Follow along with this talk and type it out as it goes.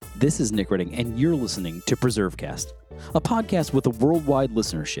This is Nick Redding, and you're listening to PreserveCast, a podcast with a worldwide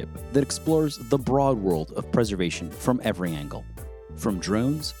listenership that explores the broad world of preservation from every angle, from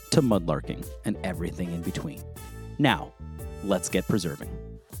drones to mudlarking and everything in between. Now, let's get preserving.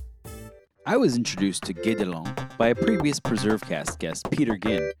 I was introduced to Guédelon by a previous PreserveCast guest, Peter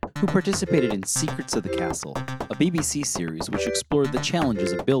Ginn, who participated in Secrets of the Castle, a BBC series which explored the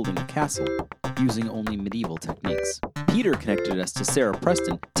challenges of building a castle using only medieval techniques. Peter connected us to Sarah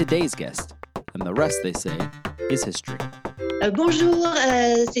Preston, today's guest, and the rest, they say, is history. Bonjour,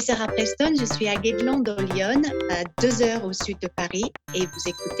 c'est Sarah Preston, je suis à Guédelon dans l'Yonne, à 2 heures au sud de Paris, et vous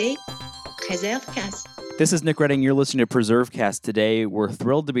écoutez PreserveCast. This is Nick Redding. You're listening to PreserveCast. Today, we're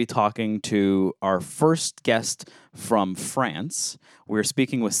thrilled to be talking to our first guest from France. We're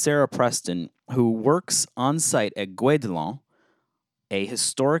speaking with Sarah Preston, who works on site at Guédelon, a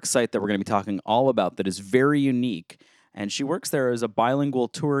historic site that we're going to be talking all about that is very unique. And she works there as a bilingual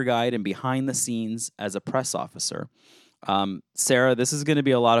tour guide and behind the scenes as a press officer. Sarah, this is going to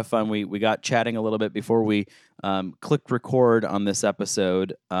be a lot of fun. We got chatting a little bit before we clicked record on this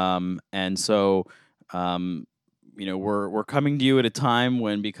episode. We're coming to you at a time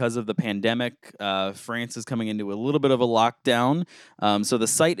when, because of the pandemic, France is coming into a little bit of a lockdown. So the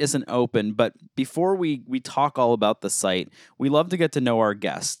site isn't open. But before we talk all about the site, we love to get to know our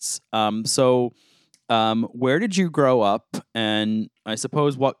guests. Where did you grow up? And I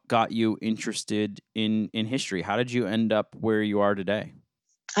suppose what got you interested in history? How did you end up where you are today?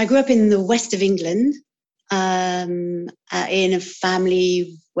 I grew up in the west of England, in a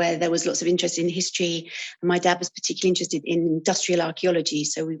family where there was lots of interest in history. And my dad was particularly interested in industrial archaeology.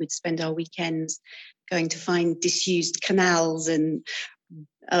 So we would spend our weekends going to find disused canals, and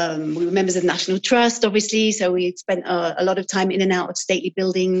we were members of the National Trust, obviously. So we spent a lot of time in and out of stately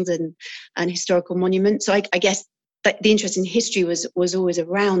buildings and historical monuments. So I guess that the interest in history was always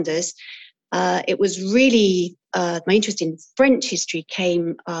around us. It was really, my interest in French history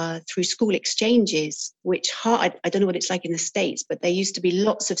came through school exchanges, I don't know what it's like in the States, but there used to be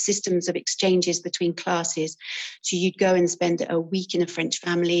lots of systems of exchanges between classes. So you'd go and spend a week in a French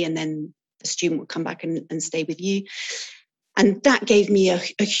family, and then the student would come back and stay with you. And that gave me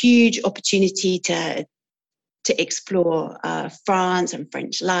a huge opportunity to explore France and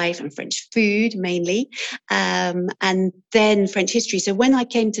French life and French food mainly, and then French history. So when I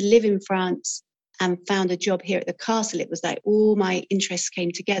came to live in France and found a job here at the castle, it was like all my interests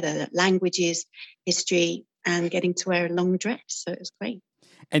came together: languages, history, and getting to wear a long dress. So it was great.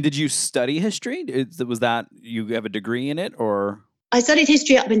 And did you study history? Was that, you have a degree in it, or? I studied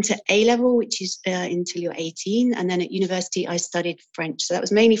history up into A-level, which is until you're 18. And then at university, I studied French. So that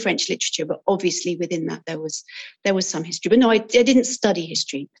was mainly French literature, but obviously within that, there was some history. But no, I didn't study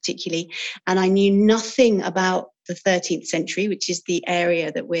history particularly. And I knew nothing about the 13th century, which is the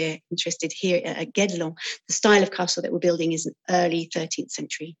area that we're interested here at Guédelon. The style of castle that we're building is an early 13th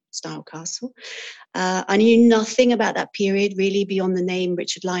century style castle. I knew nothing about that period really beyond the name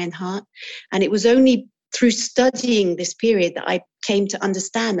Richard Lionheart. And it was only through studying this period that I came to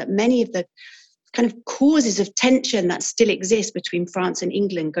understand that many of the kind of causes of tension that still exist between France and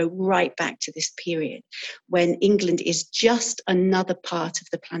England go right back to this period, when England is just another part of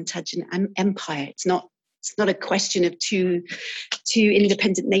the Plantagenet Empire. It's not a question of two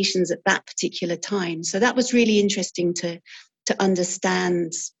independent nations at that particular time. So that was really interesting to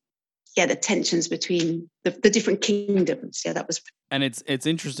understand, the tensions between the different kingdoms. Yeah, that was. And it's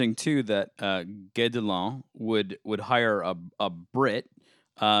interesting too that Guédelon would hire a Brit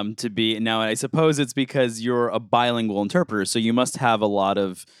to be. Now, I suppose it's because you're a bilingual interpreter, so you must have a lot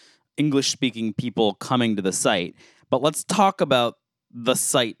of English-speaking people coming to the site. But let's talk about the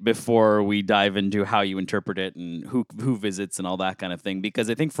site before we dive into how you interpret it and who visits and all that kind of thing. Because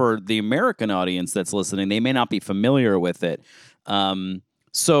I think for the American audience that's listening, they may not be familiar with it.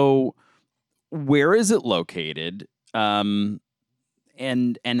 So where is it located? And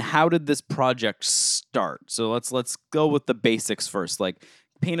how did this project start? So let's go with the basics first. Like,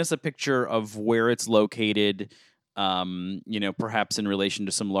 paint us a picture of where it's located, perhaps in relation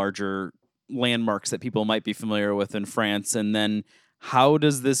to some larger landmarks that people might be familiar with in France. And then how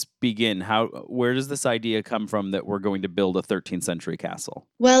does this begin? Where does this idea come from that we're going to build a 13th century castle?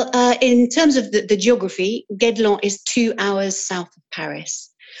 Well, in terms of the geography, Guédelon is 2 hours south of Paris.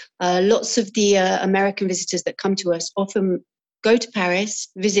 Lots of the American visitors that come to us often go to Paris,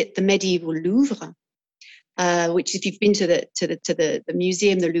 visit the medieval Louvre, which, if you've been to the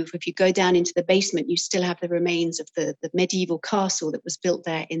museum, the Louvre, if you go down into the basement, you still have the remains of the medieval castle that was built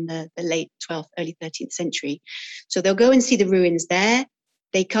there in the late 12th, early 13th century. So they'll go and see the ruins there.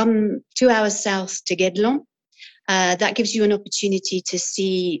 They come 2 hours south to Guédelon. That gives you an opportunity to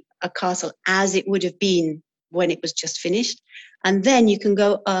see a castle as it would have been when it was just finished. And then you can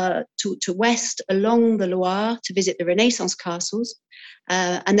go to west along the Loire to visit the Renaissance castles.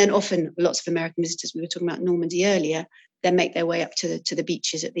 And then often lots of American visitors, we were talking about Normandy earlier, then make their way up to the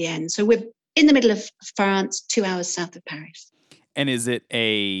beaches at the end. So we're in the middle of France, 2 hours south of Paris. And is there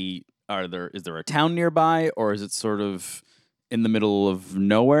a town nearby, or is it sort of in the middle of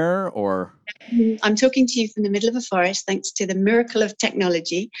nowhere, or? I'm talking to you from the middle of a forest, thanks to the miracle of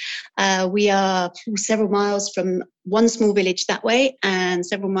technology. We are several miles from one small village that way and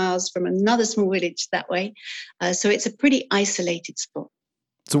several miles from another small village that way. So it's a pretty isolated spot.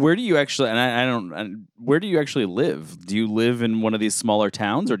 So where do you actually, where do you actually live? Do you live in one of these smaller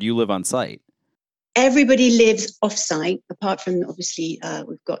towns, or do you live on site? Everybody lives off-site, apart from, obviously,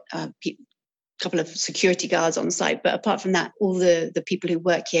 we've got couple of security guards on site, but apart from that, all the people who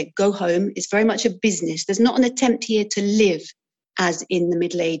work here go home. It's very much a business. There's not an attempt here to live as in the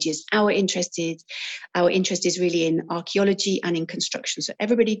Middle Ages. Our interest is really in archaeology and in construction. So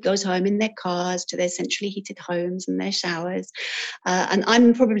everybody goes home in their cars to their centrally heated homes and their showers. And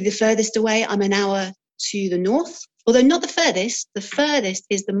I'm probably the furthest away. I'm an hour to the north. Although not the furthest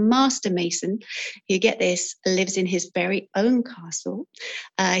is the master mason, who, get this, lives in his very own castle.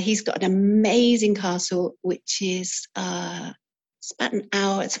 He's got an amazing castle, which is it's about an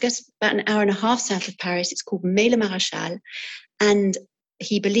hour and a half south of Paris. It's called Meille-le-Maréchal, and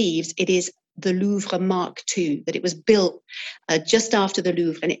he believes it is the Louvre Mark II, that it was built just after the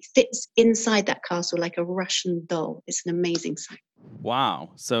Louvre, and it fits inside that castle like a Russian doll. It's an amazing sight.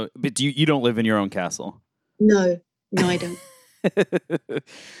 Wow. So, but you don't live in your own castle? No, I don't.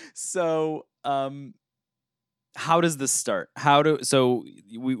 So, how does this start? So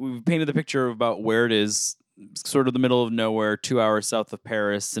we've painted the picture about where it is, sort of the middle of nowhere, 2 hours south of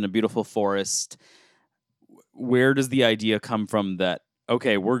Paris in a beautiful forest. Where does the idea come from that,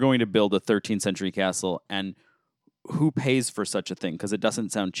 okay, we're going to build a 13th century castle, and who pays for such a thing? Because it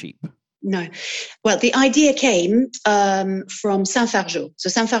doesn't sound cheap. No. Well, the idea came from Saint-Fargeau. So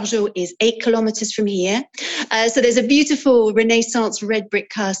Saint-Fargeau is 8 kilometers from here. So there's a beautiful Renaissance red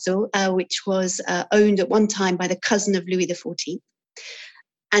brick castle, which was owned at one time by the cousin of Louis XIV.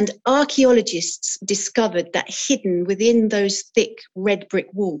 And archaeologists discovered that hidden within those thick red brick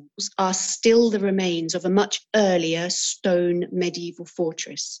walls are still the remains of a much earlier stone medieval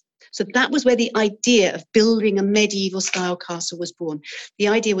fortress. So that was where the idea of building a medieval style castle was born. The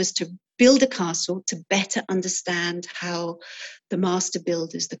idea was to build a castle to better understand how the master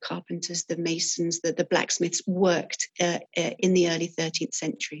builders, the carpenters, the masons, the blacksmiths worked in the early 13th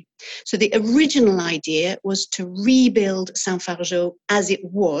century. So the original idea was to rebuild Saint-Fargeau as it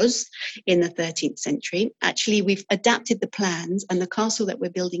was in the 13th century. Actually, we've adapted the plans, and the castle that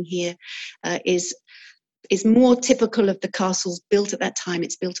we're building here is more typical of the castles built at that time.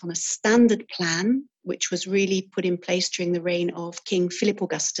 It's built on a standard plan, which was really put in place during the reign of King Philip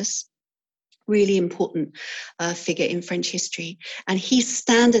Augustus, really important figure in French history. And he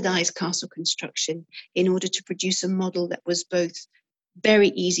standardized castle construction in order to produce a model that was both very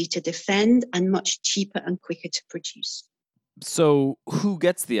easy to defend and much cheaper and quicker to produce. So who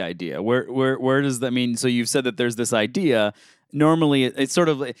gets the idea? Where does that mean? So you've said that there's this idea. Normally,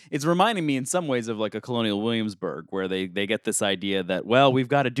 it's reminding me in some ways of like a colonial Williamsburg, where they get this idea that, well, we've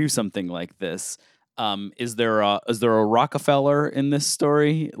got to do something like this. Is there a Rockefeller in this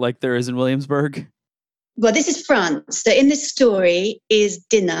story like there is in Williamsburg? Well, this is France. So in this story is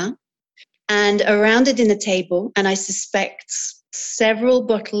dinner, and around a dinner table, and I suspect several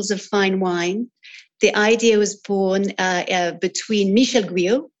bottles of fine wine. The idea was born between Michel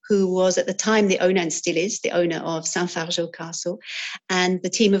Guyot, who was at the time the owner, and still is the owner, of Saint-Fargeau Castle, and the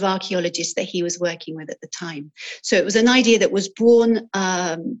team of archaeologists that he was working with at the time. So it was an idea that was born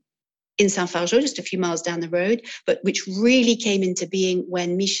in Saint-Fargeau, just a few miles down the road, but which really came into being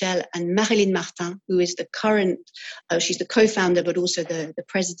when Michel and Marilyn Martin, who is the current, she's the co-founder, but also the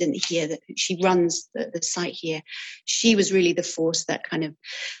president here, that she runs the site here. She was really the force that kind of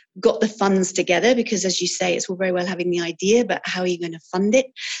got the funds together, because as you say, it's all very well having the idea, but how are you going to fund it?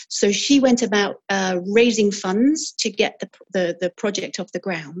 So she went about raising funds to get the project off the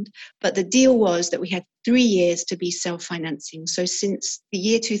ground. But the deal was that we had 3 years to be self-financing. So since the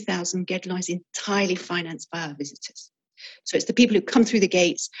year 2000, Guédelon is entirely financed by our visitors. So it's the people who come through the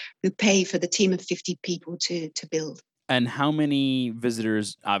gates who pay for the team of 50 people to build. And how many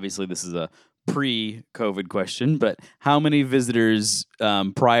visitors, obviously this is a pre-COVID question, but how many visitors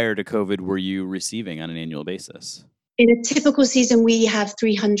prior to COVID were you receiving on an annual basis? In a typical season, we have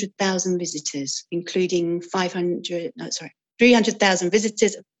 300,000 visitors, including 300,000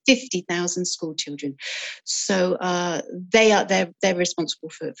 visitors, 50,000 school children. So they're responsible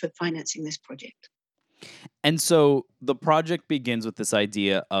for financing this project. And so the project begins with this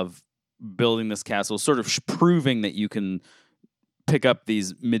idea of building this castle, sort of proving that you can pick up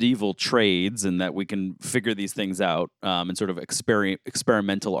these medieval trades and that we can figure these things out, and sort of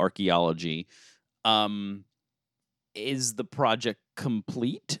experimental archaeology. Is the project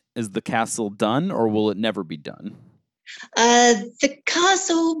complete? Is the castle done, or will it never be done? The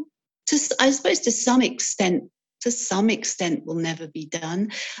castle, I suppose to some extent, will never be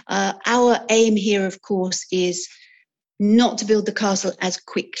done. Our aim here, of course, is not to build the castle as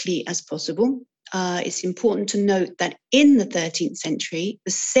quickly as possible. It's important to note that in the 13th century,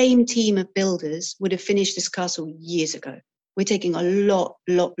 the same team of builders would have finished this castle years ago. We're taking a lot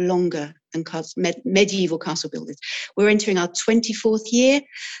longer than medieval castle builders. We're entering our 24th year.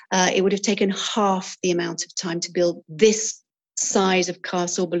 It would have taken half the amount of time to build this size of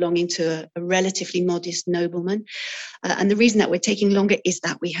castle belonging to a relatively modest nobleman. And the reason that we're taking longer is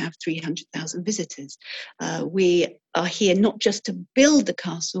that we have 300,000 visitors. We are here not just to build the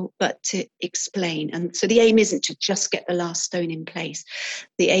castle, but to explain. And so the aim isn't to just get the last stone in place.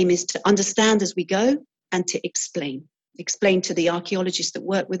 The aim is to understand as we go and to explain to the archaeologists that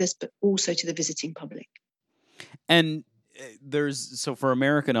work with us, but also to the visiting public. And so for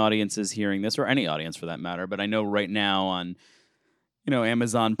American audiences hearing this, or any audience for that matter, but I know right now on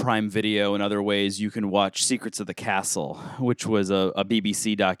Amazon Prime Video and other ways, you can watch Secrets of the Castle, which was a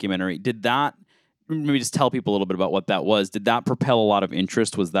BBC documentary. Did that, maybe just tell people a little bit about what that was. Did that propel a lot of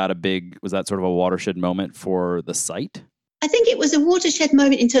interest? Was that sort of a watershed moment for the site? I think it was a watershed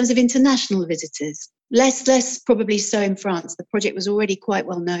moment in terms of international visitors. Less probably so in France. The project was already quite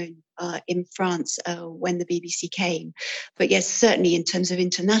well known in France when the BBC came. But yes, certainly in terms of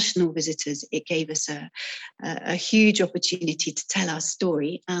international visitors, it gave us a huge opportunity to tell our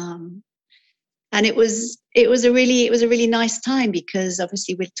story. And it was a really nice time, because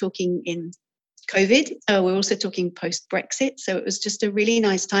obviously we're talking in COVID. We're also talking post-Brexit. So it was just a really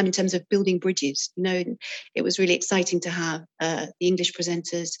nice time in terms of building bridges. It was really exciting to have the English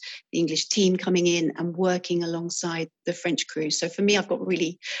presenters, the English team coming in and working alongside the French crew. So for me, I've got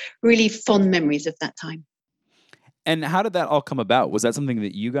really, really fond memories of that time. And how did that all come about? Was that something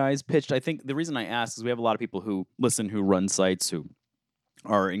that you guys pitched? I think the reason I ask is we have a lot of people who listen, who run sites, who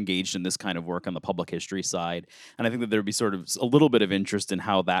are engaged in this kind of work on the public history side. And I think that there'd be sort of a little bit of interest in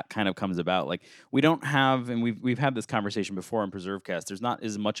how that kind of comes about. Like, we don't have, and we've had this conversation before on PreserveCast, there's not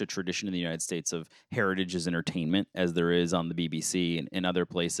as much a tradition in the United States of heritage as entertainment as there is on the BBC and other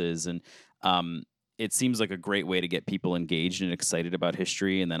places. And it seems like a great way to get people engaged and excited about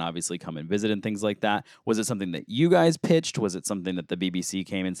history, and then obviously come and visit and things like that. Was it something that you guys pitched? Was it something that the BBC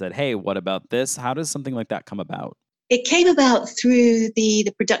came and said, hey, what about this? How does something like that come about? It came about through the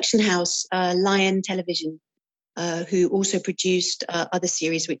production house, Lion Television, who also produced other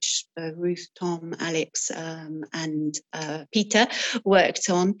series which Ruth, Tom, Alex and Peter worked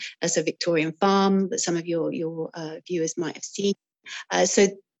on. So Victorian Farm, that some of your viewers might have seen. So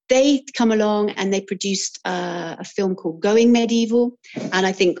they come along and they produced a film called Going Medieval. And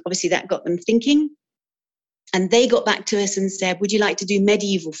I think obviously that got them thinking. And they got back to us and said, would you like to do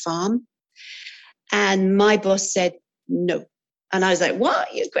Medieval Farm? And my boss said, no. And I was like,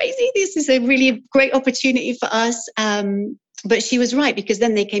 what? You're crazy. This is a really great opportunity for us. But she was right, because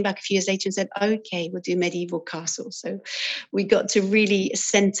then they came back a few years later and said, okay, we'll do Medieval Castle. So we got to really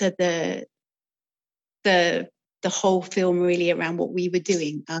center the whole film really around what we were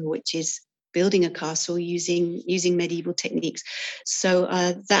doing, which is building a castle using medieval techniques. So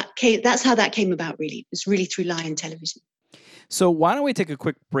that's how that came about, really. It was really through Lion Television. So why don't we take a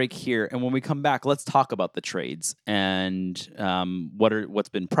quick break here, and when we come back, let's talk about the trades and what's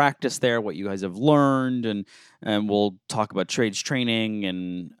been practiced there, what you guys have learned, and we'll talk about trades training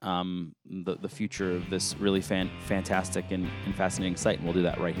and the future of this really fantastic and fascinating site, and we'll do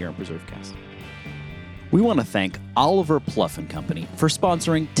that right here on PreserveCast. We want to thank Oliver Plouffe & Company for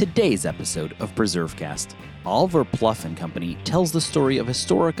sponsoring today's episode of PreserveCast. Oliver Plouffe & Company tells the story of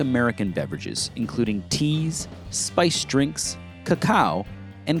historic American beverages, including teas, spiced drinks, cacao,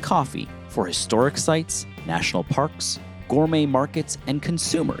 and coffee for historic sites, national parks, gourmet markets, and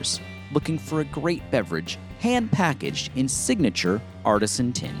consumers looking for a great beverage hand-packaged in signature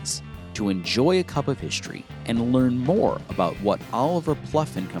artisan tins. To enjoy a cup of history and learn more about what Oliver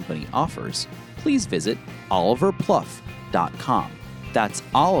Plouffe & Company offers, please visit oliverplouffe.com. That's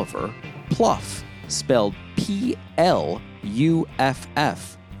Oliver Plouffe, spelled Pluff.com.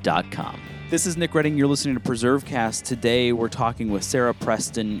 This is Nick Redding. You're listening to PreserveCast. Today, we're talking with Sarah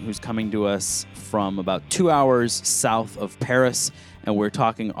Preston, who's coming to us from about 2 hours south of Paris, and we're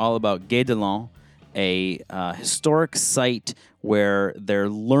talking all about Guédelon, a historic site where they're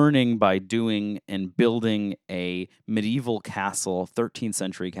learning by doing and building a medieval castle, 13th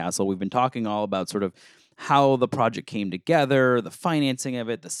century castle. We've been talking all about sort of how the project came together, the financing of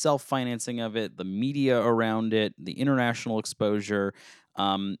it, the self-financing of it, the media around it, the international exposure.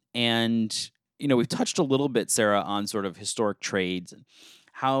 And, you know, we've touched a little bit, Sarah, on sort of historic trades and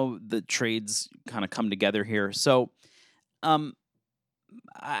how the trades kind of come together here. So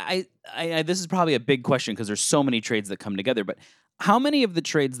I this is probably a big question because there's so many trades that come together, but how many of the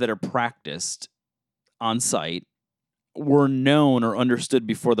trades that are practiced on site were known or understood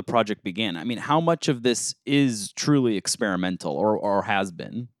before the project began? I mean, how much of this is truly experimental or has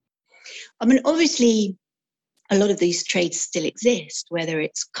been? I mean, obviously, a lot of these trades still exist, whether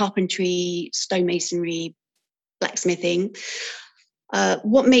it's carpentry, stonemasonry, blacksmithing.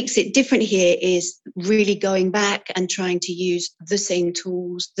 What makes it different here is really going back and trying to use the same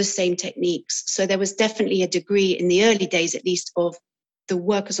tools, the same techniques. So there was definitely a degree in the early days, at least, of the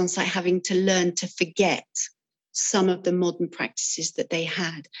workers on site having to learn to forget some of the modern practices that they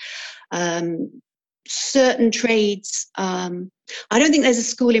had. Certain trades, I don't think there's a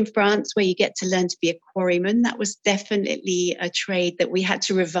school in France where you get to learn to be a quarryman. That was definitely a trade that we had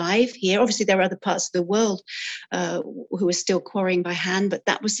to revive here. Obviously, there are other parts of the world who are still quarrying by hand, but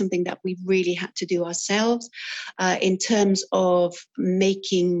that was something that we really had to do ourselves. In terms of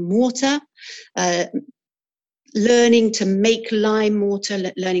making mortar, learning to make lime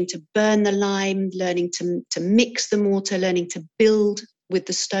mortar, learning to burn the lime, learning to mix the mortar, learning to build with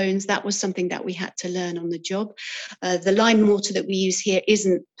the stones. That was something that we had to learn on the job. The lime mortar that we use here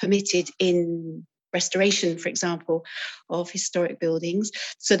isn't permitted in restoration, for example, of historic buildings.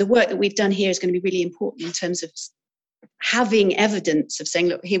 So the work that we've done here is going to be really important in terms of having evidence of saying,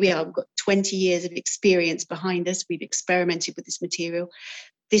 look, here we are, we've got 20 years of experience behind us. We've experimented with this material.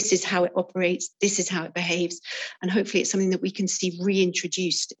 This is how it operates. This is how it behaves. And hopefully it's something that we can see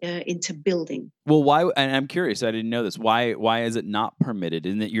reintroduced into building. Well, why? And I'm curious, I didn't know this. Why is it not permitted?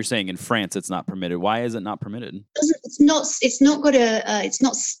 And you're saying in France it's not permitted. Why is it not permitted? It's not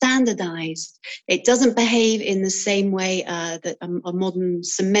standardized. It doesn't behave in the same way that a modern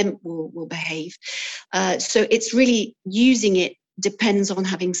cement will behave. So it's really using it depends on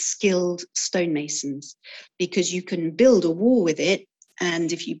having skilled stonemasons, because you can build a wall with it.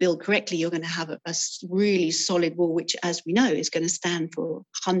 And if you build correctly, you're going to have a really solid wall, which, as we know, is going to stand for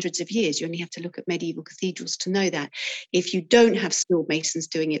hundreds of years. You only have to look at medieval cathedrals to know that. If you don't have skilled masons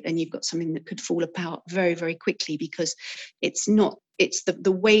doing it, then you've got something that could fall apart very, very quickly, because it's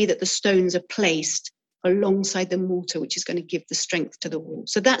the way that the stones are placed alongside the mortar, which is going to give the strength to the wall.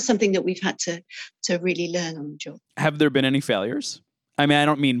 So that's something that we've had to really learn on the job. Have there been any failures? I mean, I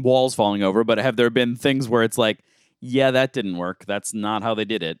don't mean walls falling over, but have there been things where it's like, yeah, that didn't work. That's not how they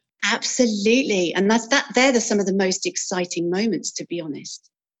did it. Absolutely. And they're some of the most exciting moments, to be honest.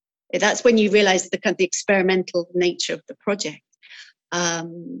 That's when you realize the experimental nature of the project.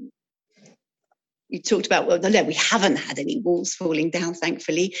 You talked about, well, no, we haven't had any walls falling down,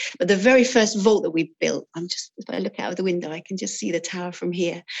 thankfully. But the very first vault that we built, if I look out of the window, I can just see the tower from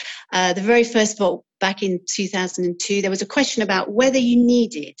here. The very first vault back in 2002, there was a question about whether you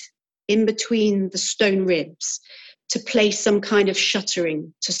needed, in between the stone ribs, to place some kind of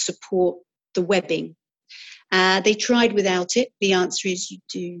shuttering to support the webbing. They tried without it. The answer is you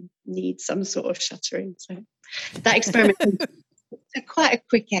do need some sort of shuttering. So that experiment was quite a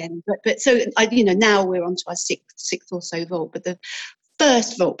quick end. But so now we're on to our sixth or so vault. But the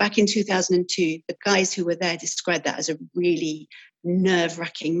first vault back in 2002, the guys who were there described that as a really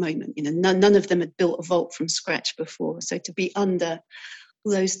nerve-wracking moment. None of them had built a vault from scratch before. So to be under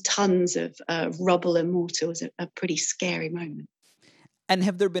those tons of rubble and mortar was a pretty scary moment. And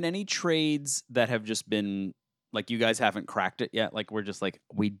have there been any trades that have just been like, you guys haven't cracked it yet? Like, we're just like,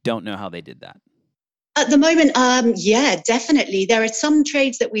 we don't know how they did that. At the moment, yeah, definitely. There are some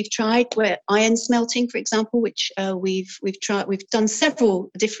trades that we've tried, where iron smelting, for example, which we've tried. We've done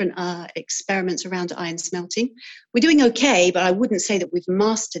several different experiments around iron smelting. We're doing okay, but I wouldn't say that we've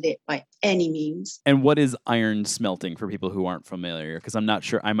mastered it by any means. And what is iron smelting for people who aren't familiar? Because I'm not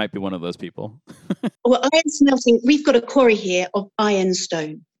sure. I might be one of those people. Well, iron smelting, we've got a quarry here of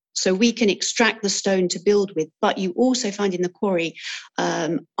ironstone. So we can extract the stone to build with, but you also find in the quarry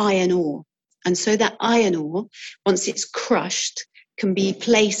iron ore. And so that iron ore, once it's crushed, can be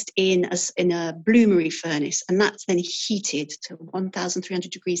placed in a bloomery furnace, and that's then heated to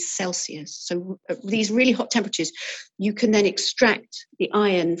 1,300 degrees Celsius. So these really hot temperatures, you can then extract the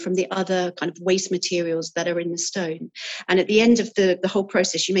iron from the other kind of waste materials that are in the stone. And at the end of the whole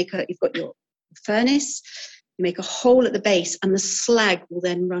process, you've got your furnace, you make a hole at the base, and the slag will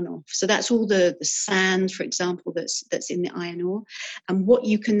then run off. So that's all the sand, for example, that's in the iron ore. And what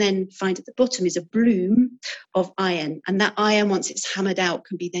you can then find at the bottom is a bloom of iron. And that iron, once it's hammered out,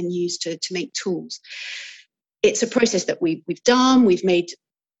 can be then used to make tools. It's a process that we've done. We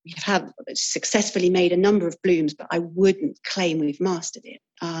have successfully made a number of blooms, but I wouldn't claim we've mastered it.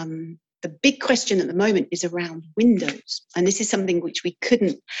 The big question at the moment is around windows. And this is something which we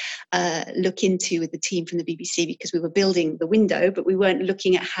couldn't look into with the team from the BBC, because we were building the window, but we weren't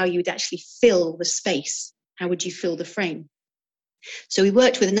looking at how you would actually fill the space. How would you fill the frame? So we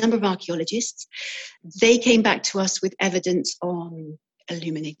worked with a number of archaeologists. They came back to us with evidence on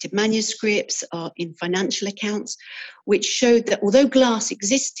illuminated manuscripts, in financial accounts, which showed that although glass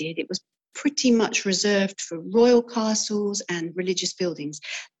existed, it was pretty much reserved for royal castles and religious buildings.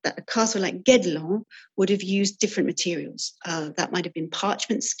 That a castle like Guédelon would have used different materials. That might have been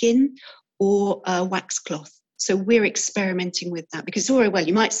parchment skin or wax cloth. So we're experimenting with that, because it's all very well,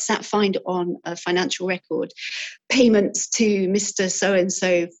 you might find on a financial record payments to Mr.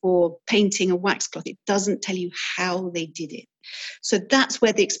 So-and-so for painting a wax cloth. It doesn't tell you how they did it. So that's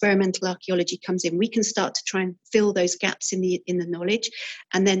where the experimental archaeology comes in. We can start to try and fill those gaps in the knowledge,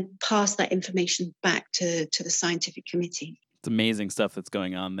 and then pass that information back to the scientific committee. It's amazing stuff that's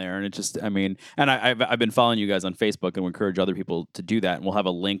going on there. And it just, I mean, and I've been following you guys on Facebook, and we encourage other people to do that. And we'll have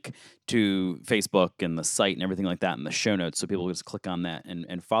a link to Facebook and the site and everything like that in the show notes, so people just click on that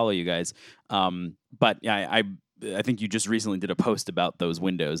and follow you guys. But yeah, I think you just recently did a post about those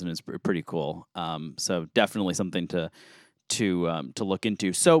windows, and it's pretty cool. So definitely something to look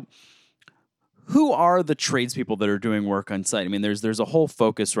into. So who are the tradespeople that are doing work on site? I mean, there's a whole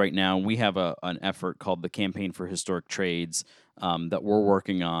focus right now. We have an effort called the Campaign for Historic Trades that we're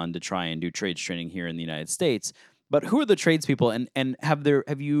working on to try and do trades training here in the United States. But who are the tradespeople, and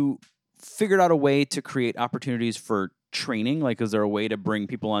have you figured out a way to create opportunities for training? Like, is there a way to bring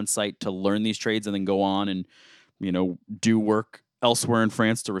people on site to learn these trades and then go on and, do work elsewhere in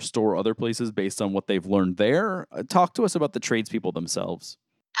France to restore other places based on what they've learned there? Talk to us about the tradespeople themselves.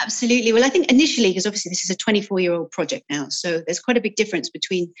 Absolutely. Well, I think initially, because obviously this is a 24-year-old project now, so there's quite a big difference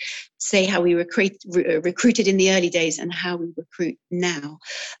between, say, how we recruited in the early days and how we recruit now.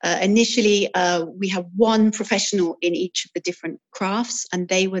 Initially, we have one professional in each of the different crafts, and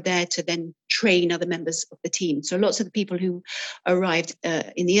they were there to then train other members of the team. So lots of the people who arrived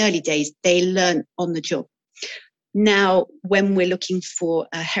in the early days, they learned on the job. Now, when we're looking for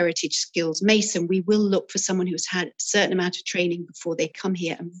a heritage skills mason, we will look for someone who's had a certain amount of training before they come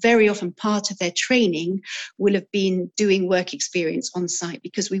here. And very often part of their training will have been doing work experience on site,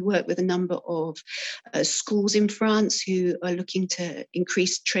 because we work with a number of schools in France who are looking to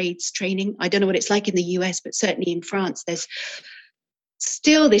increase trades training. I don't know what it's like in the US, but certainly in France, there's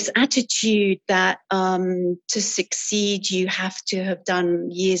still this attitude that to succeed, you have to have done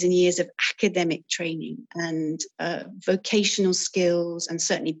years and years of academic training, and vocational skills and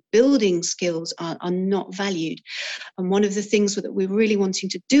certainly building skills are not valued. And one of the things that we're really wanting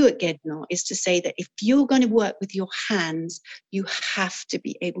to do at Guédelon is to say that if you're going to work with your hands, you have to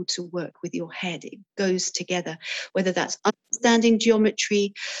be able to work with your head. It goes together, whether that's understanding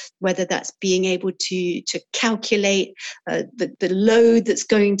geometry, whether that's being able to calculate the load that's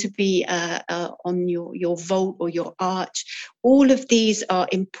going to be on your vault or your arch. All of these are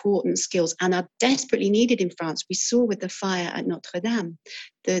important skills and are desperately needed in France. We saw with the fire at Notre Dame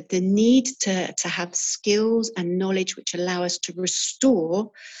the need to have skills and knowledge which allow us to restore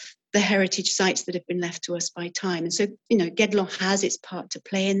the heritage sites that have been left to us by time. And so, Guédelon has its part to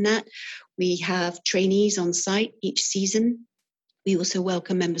play in that. We have trainees on site each season. We also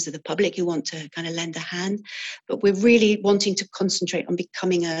welcome members of the public who want to kind of lend a hand, but we're really wanting to concentrate on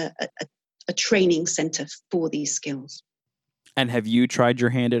becoming a training centre for these skills. And have you tried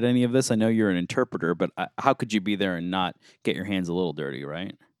your hand at any of this? I know you're an interpreter, but how could you be there and not get your hands a little dirty,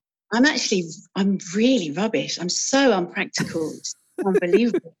 right? I'm really rubbish. I'm so unpractical. It's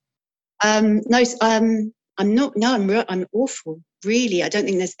unbelievable. I'm awful. Really, I don't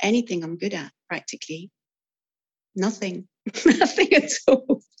think there's anything I'm good at, practically. Nothing. Nothing at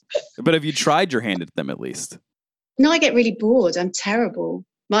all. But have you tried your hand at them at least? No, I get really bored. I'm terrible.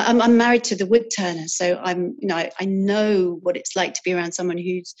 I'm married to the wood turner, so I know what it's like to be around someone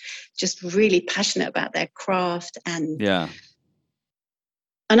who's just really passionate about their craft. And yeah,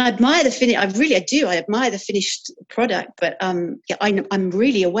 And I admire the finish. I do. I admire the finished product, but I'm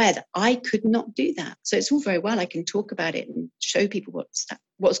really aware that I could not do that. So it's all very well. I can talk about it and show people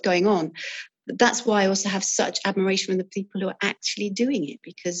what's going on. But that's why I also have such admiration for the people who are actually doing it,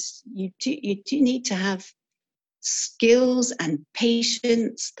 because you do need to have skills and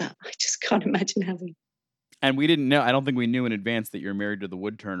patience that I just can't imagine having. And we didn't know. I don't think we knew in advance that you're married to the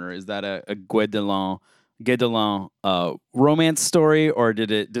woodturner. Is that a Guédelon romance story, or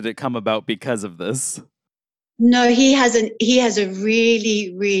did it come about because of this? No, he has a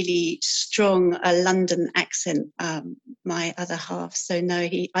really, really strong London accent. My other half, so no,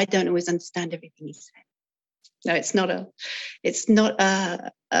 I don't always understand everything he says. No, it's not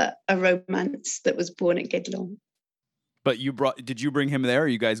a romance that was born at Guédelon. But did you bring him there, or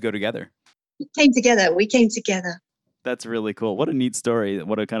you guys go together? We came together. That's really cool. What a neat story.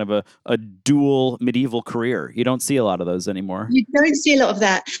 What a kind of a dual medieval career. You don't see a lot of those anymore. You don't see a lot of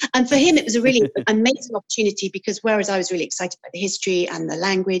that. And for him, it was a really amazing opportunity, because whereas I was really excited by the history and the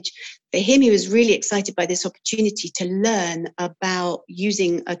language, for him, he was really excited by this opportunity to learn about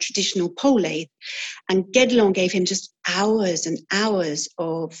using a traditional pole lathe. And Guédelon gave him just hours and hours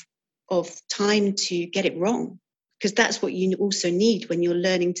of time to get it wrong. Because that's what you also need when you're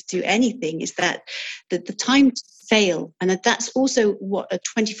learning to do anything, is that the time to fail. And that's also what a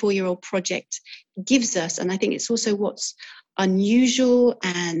 24-year-old project gives us. And I think it's also what's unusual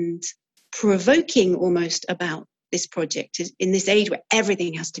and provoking almost about this project, is in this age where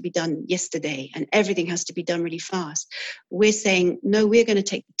everything has to be done yesterday and everything has to be done really fast. We're saying, no, we're going to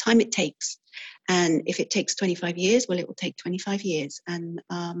take the time it takes. And if it takes 25 years, well, it will take 25 years. And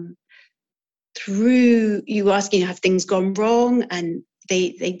through you asking, have things gone wrong? And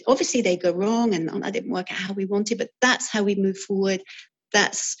they obviously they go wrong, and that didn't work out how we wanted, but that's how we move forward.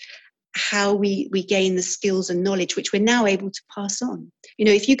 That's how we gain the skills and knowledge, which we're now able to pass on. You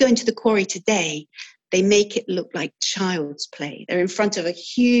know, if you go into the quarry today, they make it look like child's play. They're in front of a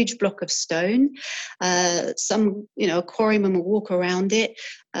huge block of stone. A quarryman will walk around it,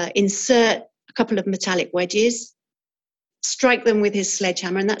 insert a couple of metallic wedges, strike them with his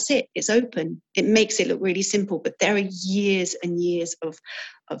sledgehammer, and that's it. It's open. It makes it look really simple, but there are years and years of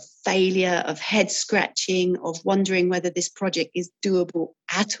failure, of head scratching, of wondering whether this project is doable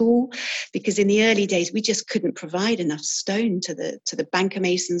at all. Because in the early days, we just couldn't provide enough stone to the banker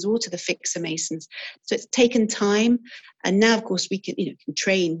masons or to the fixer masons. So it's taken time, and now, of course, we can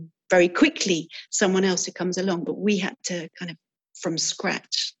train very quickly someone else who comes along. But we had to kind of from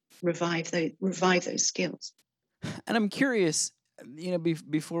scratch revive those skills. And I'm curious,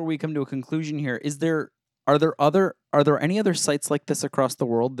 before we come to a conclusion here, are there any other sites like this across the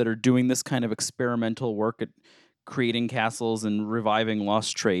world that are doing this kind of experimental work at creating castles and reviving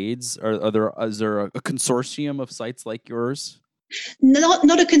lost trades? Is there a consortium of sites like yours?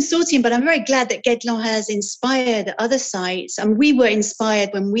 Not a consortium, but I'm very glad that Guédelon has inspired other sites. And we were inspired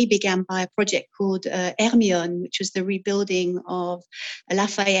when we began by a project called Hermione, which was the rebuilding of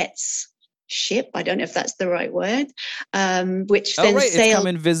Lafayette's ship. I don't know if that's the right word. Which then sailed. It's come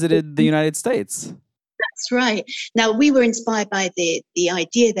and visited the United States. That's right. Now, we were inspired by the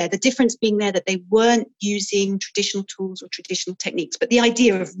idea there, the difference being there that they weren't using traditional tools or traditional techniques, but the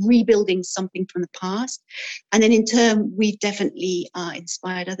idea of rebuilding something from the past. And then in turn, we've definitely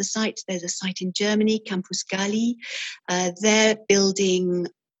inspired other sites. There's a site in Germany, Campus Gali. They're building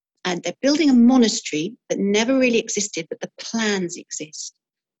a monastery that never really existed, but the plans exist.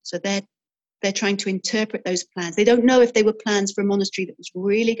 So they're trying to interpret those plans. They don't know if they were plans for a monastery that was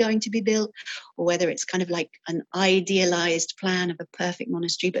really going to be built, or whether it's kind of like an idealized plan of a perfect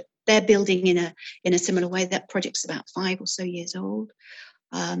monastery, but they're building in a similar way. That project's about 5 or so years old.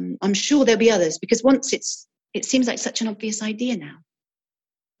 I'm sure there'll be others, because once it seems like such an obvious idea now.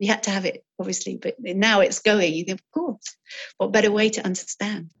 We had to have it, obviously, but now it's going. You think, of course, what better way to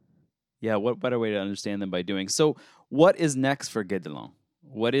understand? Yeah, what better way to understand than by doing. So what is next for Guédelon?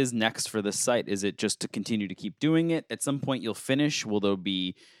 What is next for this site? Is it just to continue to keep doing it? At some point you'll finish. Will there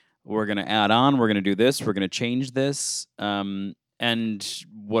be, we're going to add on, we're going to do this, we're going to change this? And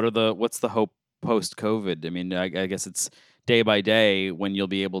what's the hope post-COVID? I mean, I guess it's day by day when you'll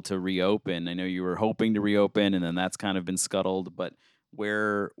be able to reopen. I know you were hoping to reopen, and then that's kind of been scuttled, but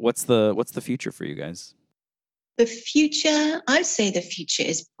what's the future for you guys? The future, I'd say the future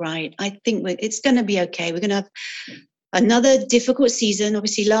is bright. I think it's going to be okay. We're going to have another difficult season.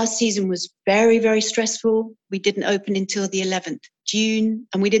 Obviously, last season was very, very stressful. We didn't open until the 11th June,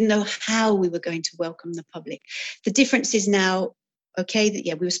 and we didn't know how we were going to welcome the public. The difference is now okay,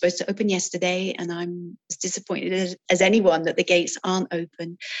 that we were supposed to open yesterday, and I'm as disappointed as anyone that the gates aren't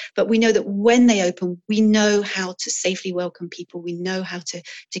open. But we know that when they open, we know how to safely welcome people. We know how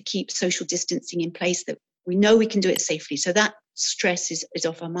to keep social distancing in place, that we know we can do it safely. So that stress is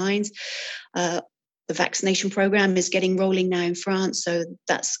off our minds. The vaccination program is getting rolling now in France, so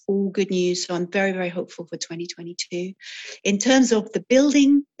that's all good news. So I'm very, very hopeful for 2022. In terms of the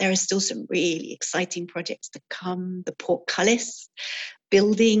building, there are still some really exciting projects to come. The portcullis,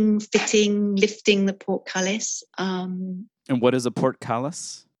 building, fitting, lifting the portcullis. And what is a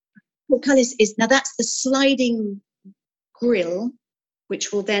portcullis? Portcullis is, now that's the sliding grille,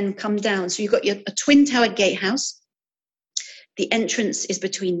 which will then come down. So you've got a twin-towered gatehouse. The entrance is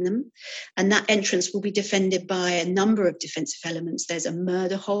between them, and that entrance will be defended by a number of defensive elements. There's a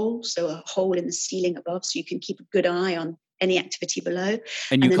murder hole, so a hole in the ceiling above, so you can keep a good eye on any activity below.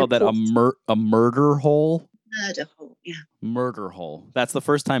 And you call that a murder hole? Murder hole, yeah. Murder hole. That's the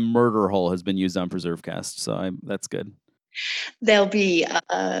first time murder hole has been used on PreserveCast, so that's good. There'll be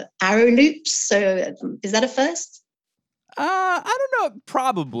arrow loops. So is that a first? I don't know.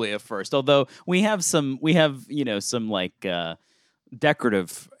 Probably a first. Although we have some like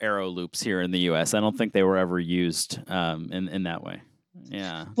decorative arrow loops here in the U.S. I don't think they were ever used in that way.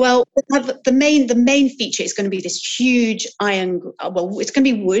 Yeah. Well, the main feature is going to be this huge iron. Well, it's going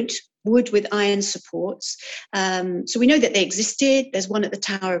to be wood with iron supports. So we know that they existed. There's one at the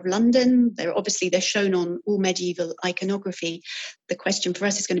Tower of London. They're shown on all medieval iconography. The question for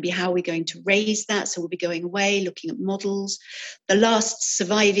us is going to be, how are we going to raise that? So we'll be going away, looking at models. The last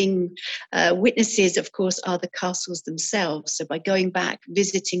surviving witnesses, of course, are the castles themselves. So by going back,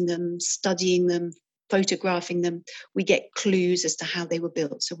 visiting them, studying them, photographing them, we get clues as to how they were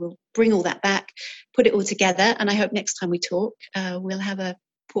built. So we'll bring all that back, put it all together, and I hope next time we talk, we'll have a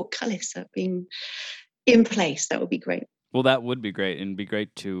portcullis being in place. That would be great. Well, that would be great, and it'd be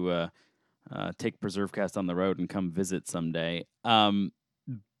great to take PreserveCast on the road and come visit someday.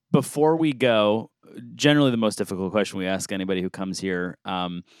 Before we go, generally the most difficult question we ask anybody who comes here,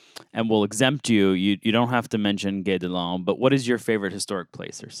 and we'll exempt you. You don't have to mention Guédelon, but what is your favorite historic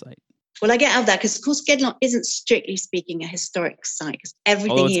place or site? Well, I get out of that because, of course, Guédelon isn't strictly speaking a historic site. Because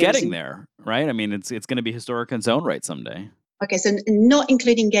everything Although it's here getting there, right? I mean, it's going to be historic in its own right someday. Okay, so not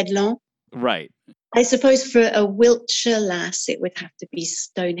including Guédelon. Right. I suppose for a Wiltshire lass, it would have to be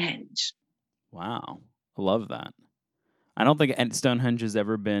Stonehenge. Wow, I love that. I don't think Stonehenge has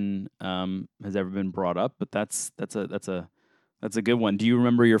ever been brought up, but that's a good one. Do you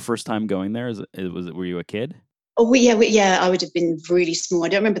remember your first time going there? Were you a kid? Oh, yeah. I would have been really small. I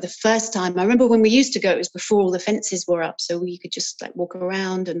don't remember the first time. I remember when we used to go, it was before all the fences were up, so we could just like walk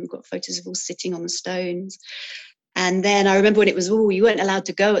around, and got photos of all sitting on the stones. And then I remember when it was, you weren't allowed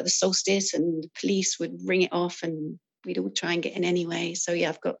to go at the solstice, and the police would ring it off, and we'd all try and get in anyway. So yeah,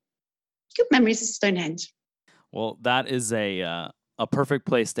 I've got good memories of Stonehenge. Well, that is a perfect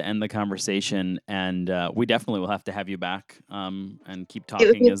place to end the conversation, and we definitely will have to have you back and keep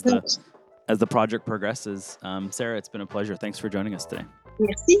talking as the project progresses. Sarah, it's been a pleasure. Thanks for joining us today.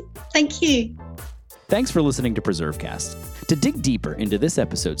 Merci. Thank you. Thanks for listening to PreserveCast. To dig deeper into this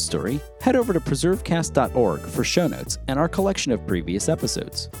episode's story, head over to preservecast.org for show notes and our collection of previous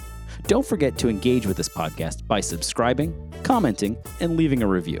episodes. Don't forget to engage with this podcast by subscribing, commenting, and leaving a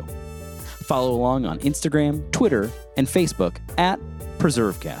review. Follow along on Instagram, Twitter, and Facebook at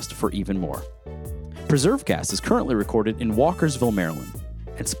PreserveCast for even more. PreserveCast is currently recorded in Walkersville, Maryland,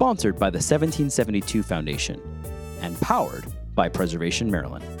 and sponsored by the 1772 Foundation, and powered by Preservation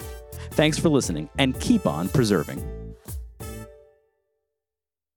Maryland. Thanks for listening, and keep on preserving.